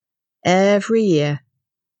Every year,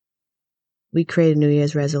 we create a New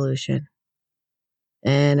Year's resolution.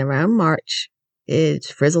 And around March, it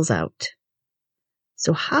frizzles out.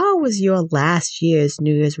 So how was your last year's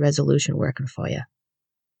New Year's resolution working for you?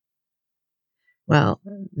 Well,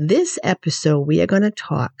 this episode, we are going to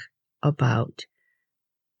talk about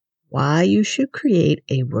why you should create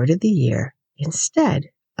a word of the year instead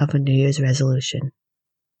of a New Year's resolution.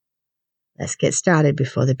 Let's get started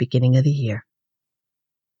before the beginning of the year.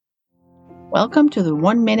 Welcome to the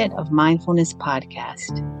 1 Minute of Mindfulness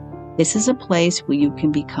podcast. This is a place where you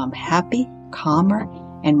can become happy, calmer,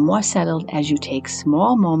 and more settled as you take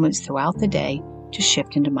small moments throughout the day to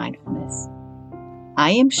shift into mindfulness.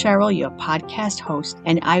 I am Cheryl, your podcast host,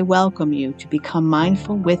 and I welcome you to become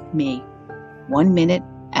mindful with me, 1 minute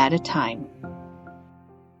at a time.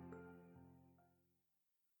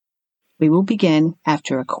 We will begin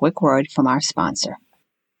after a quick word from our sponsor.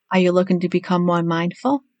 Are you looking to become more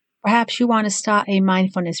mindful? Perhaps you want to start a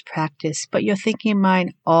mindfulness practice, but your thinking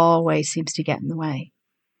mind always seems to get in the way.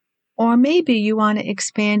 Or maybe you want to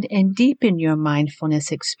expand and deepen your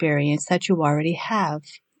mindfulness experience that you already have.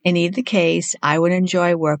 In either case, I would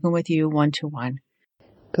enjoy working with you one-to-one.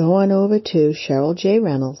 Go on over to Cheryl J.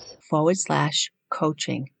 Reynolds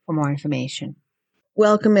 /coaching for more information.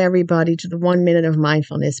 Welcome, everybody, to the 1 Minute of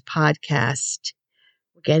Mindfulness podcast.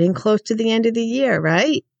 We're getting close to the end of the year,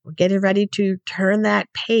 right? We're getting ready to turn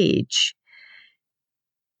that page.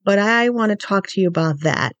 But I want to talk to you about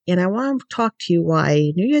that. And I want to talk to you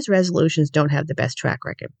why New Year's resolutions don't have the best track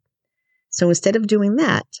record. So instead of doing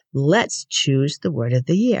that, let's choose the word of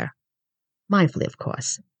the year. Mindfully, of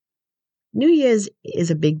course. New Year's is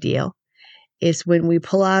a big deal. It's when we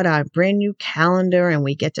pull out our brand new calendar and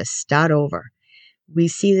we get to start over. We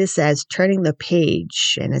see this as turning the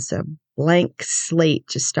page, and it's a blank slate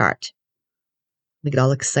to start. We get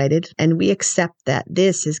all excited, and we accept that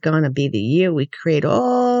this is going to be the year we create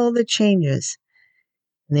all the changes.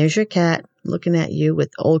 And there's your cat looking at you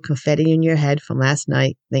with old confetti in your head from last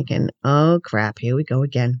night, thinking, oh crap, here we go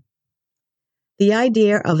again. The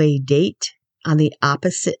idea of a date on the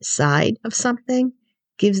opposite side of something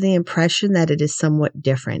gives the impression that it is somewhat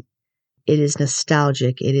different. It is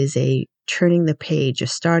nostalgic. It is a turning the page, a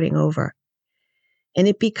starting over. And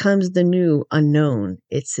it becomes the new unknown.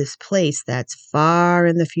 It's this place that's far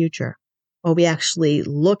in the future. Or we actually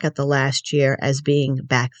look at the last year as being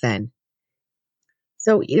back then.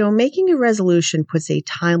 So, making a resolution puts a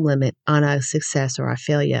time limit on our success or our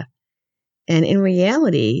failure. And in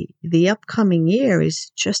reality, the upcoming year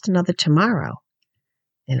is just another tomorrow.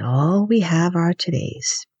 And all we have are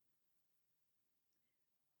todays.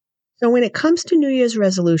 So when it comes to New Year's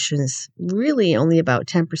resolutions, really only about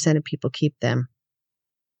 10% of people keep them.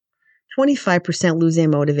 25% lose their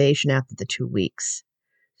motivation after the 2 weeks.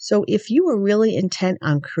 So if you are really intent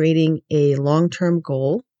on creating a long-term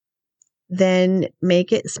goal, then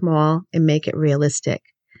make it small and make it realistic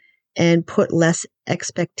and put less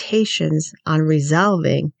expectations on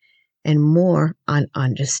resolving and more on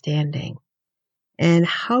understanding. And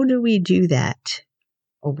how do we do that?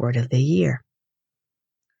 A word of the year.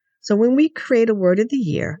 So when we create a word of the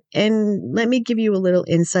year, and let me give you a little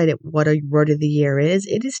insight at what a word of the year is.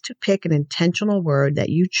 It is to pick an intentional word that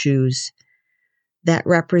you choose that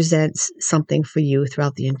represents something for you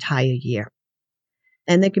throughout the entire year.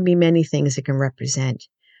 And there can be many things it can represent.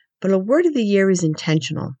 But a word of the year is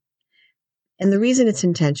intentional. And the reason it's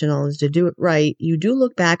intentional is to do it right. You do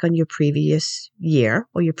look back on your previous year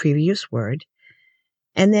or your previous word,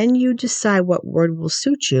 and then you decide what word will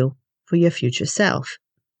suit you for your future self.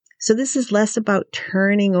 So this is less about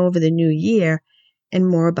turning over the new year and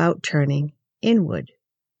more about turning inward.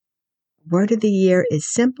 Word of the year is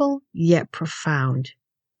simple yet profound,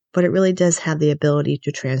 but it really does have the ability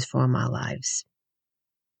to transform our lives.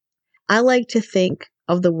 I like to think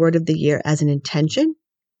of the word of the year as an intention,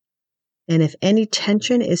 and if any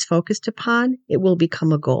tension is focused upon, it will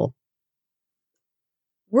become a goal.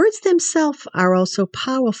 Words themselves are also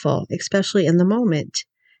powerful, especially in the moment.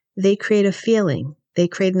 They create a feeling. They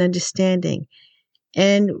create an understanding.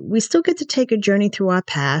 And we still get to take a journey through our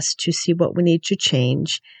past to see what we need to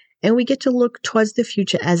change. And we get to look towards the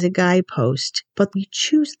future as a guidepost. But we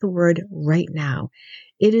choose the word right now.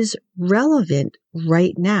 It is relevant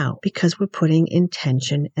right now because we're putting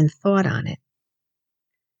intention and thought on it.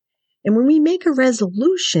 And when we make a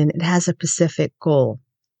resolution, it has a specific goal.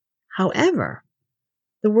 However,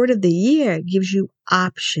 the word of the year gives you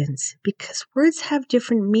options because words have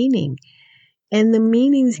different meaning. And the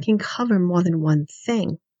meanings can cover more than one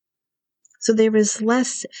thing. So there is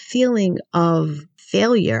less feeling of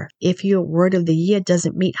failure if your word of the year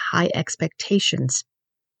doesn't meet high expectations.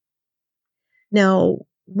 Now,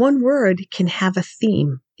 one word can have a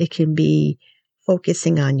theme. It can be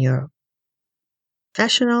focusing on your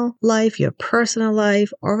professional life, your personal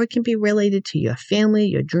life, or it can be related to your family,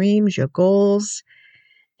 your dreams, your goals.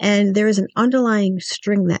 And there is an underlying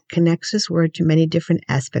string that connects this word to many different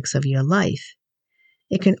aspects of your life.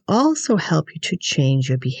 It can also help you to change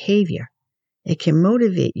your behavior. It can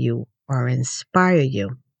motivate you or inspire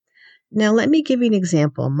you. Now, let me give you an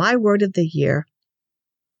example. My word of the year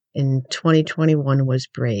in 2021 was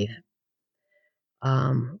brave.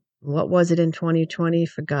 What was it in 2020?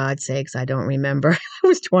 For God's sakes, I don't remember. It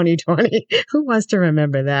was 2020. Who wants to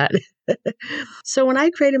remember that? So when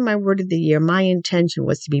I created my word of the year, my intention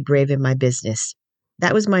was to be brave in my business.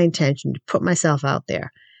 That was my intention, to put myself out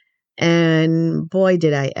there. And boy,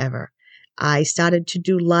 did I ever. I started to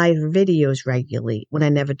do live videos regularly when I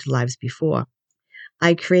never did lives before.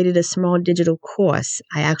 I created a small digital course.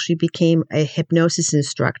 I actually became a hypnosis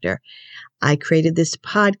instructor. I created this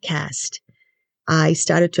podcast. I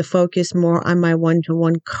started to focus more on my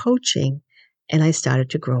one-to-one coaching, and I started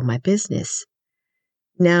to grow my business.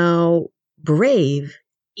 Now, brave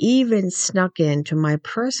even snuck into my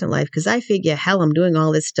personal life because I figure, hell, I'm doing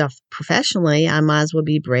all this stuff professionally. I might as well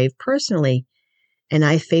be brave personally. And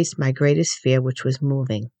I faced my greatest fear, which was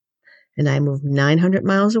moving. And I moved 900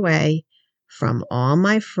 miles away from all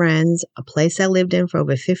my friends, a place I lived in for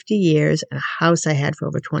over 50 years, and a house I had for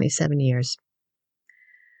over 27 years.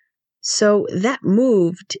 So that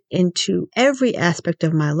moved into every aspect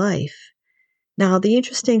of my life. Now, the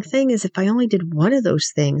interesting thing is if I only did one of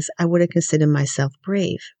those things, I would have considered myself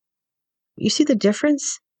brave. You see the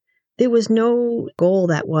difference? There was no goal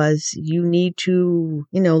that was you need to,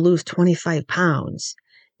 lose 25 pounds.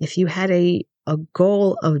 If you had a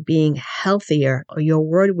goal of being healthier, or your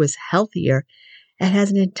word was healthier, it has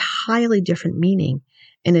an entirely different meaning,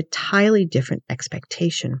 an entirely different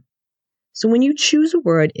expectation. So when you choose a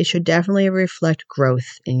word, it should definitely reflect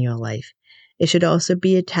growth in your life. It should also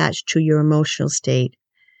be attached to your emotional state,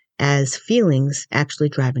 as feelings actually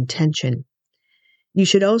drive intention. You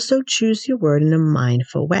should also choose your word in a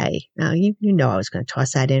mindful way. Now, you know I was going to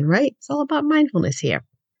toss that in, right? It's all about mindfulness here.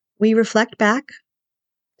 We reflect back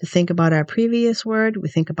to think about our previous word. We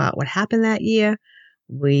think about what happened that year.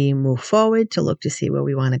 We move forward to look to see where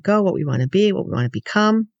we want to go, what we want to be, what we want to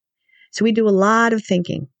become. So we do a lot of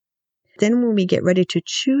thinking. Then when we get ready to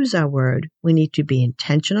choose our word, we need to be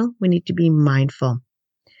intentional. We need to be mindful.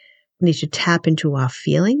 We need to tap into our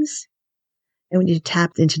feelings. And we need to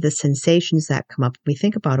tap into the sensations that come up when we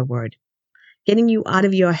think about a word. Getting you out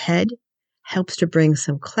of your head helps to bring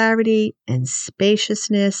some clarity and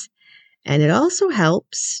spaciousness. And it also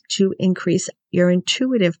helps to increase your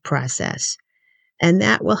intuitive process. And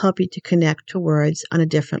that will help you to connect to words on a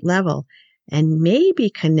different level and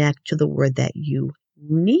maybe connect to the word that you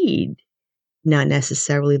need, not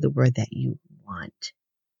necessarily the word that you want.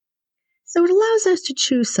 So it allows us to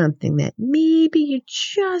choose something that maybe you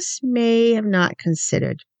just may have not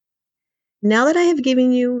considered. Now that I have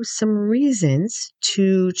given you some reasons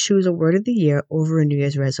to choose a word of the year over a New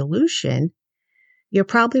Year's resolution, you're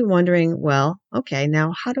probably wondering, well, okay,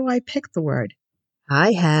 now how do I pick the word?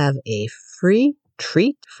 I have a free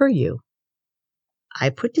treat for you. I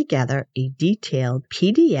put together a detailed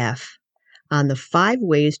PDF on the 5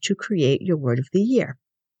 ways to create your word of the year.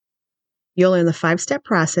 You'll learn the 5-step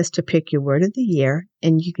process to pick your word of the year,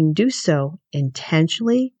 and you can do so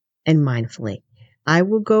intentionally and mindfully. I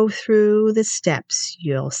will go through the steps.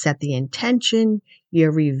 You'll set the intention,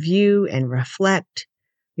 you'll review and reflect,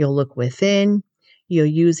 you'll look within, you'll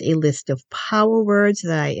use a list of power words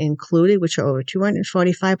that I included, which are over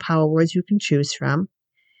 245 power words you can choose from,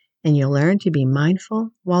 and you'll learn to be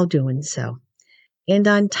mindful while doing so. And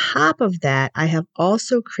on top of that, I have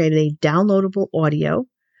also created a downloadable audio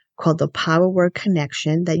called the Power Word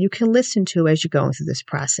Connection that you can listen to as you're going through this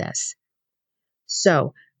process.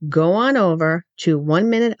 So go on over to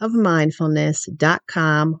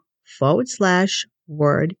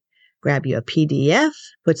 1minuteofmindfulness.com/word, grab your PDF,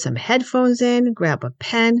 put some headphones in, grab a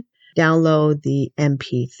pen, download the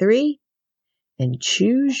MP3, and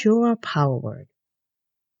choose your power word.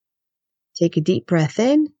 Take a deep breath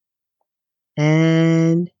in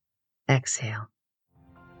and exhale.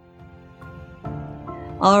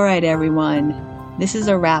 All right, everyone. This is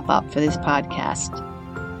a wrap up for this podcast.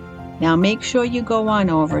 Now make sure you go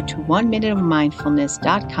on over to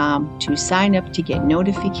 1minuteofmindfulness.com to sign up to get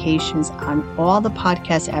notifications on all the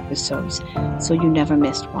podcast episodes so you never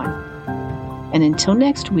missed one. And until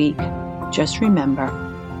next week, just remember,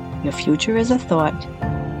 your future is a thought,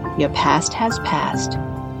 your past has passed,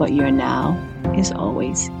 but your now is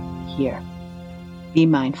always here. Be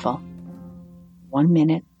mindful, 1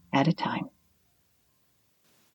 minute at a time.